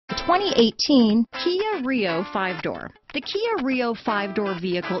2018 Kia Rio 5-door. The Kia Rio 5-door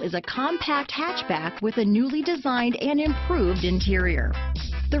vehicle is a compact hatchback with a newly designed and improved interior.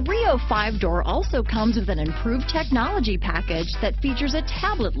 The Rio 5-door also comes with an improved technology package that features a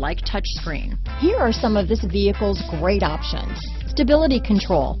tablet-like touchscreen. Here are some of this vehicle's great options: stability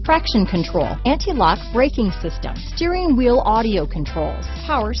control, traction control, anti-lock braking system, steering wheel audio controls,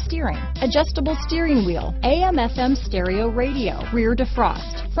 power steering, adjustable steering wheel, AM/FM stereo radio, rear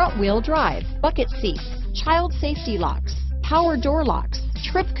defrost, front wheel drive, bucket seats, child safety locks, power door locks,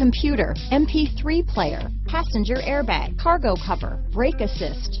 trip computer, MP3 player, passenger airbag, cargo cover, brake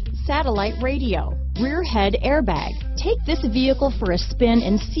assist, satellite radio, rear head airbag. Take this vehicle for a spin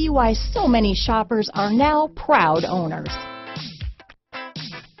and see why so many shoppers are now proud owners.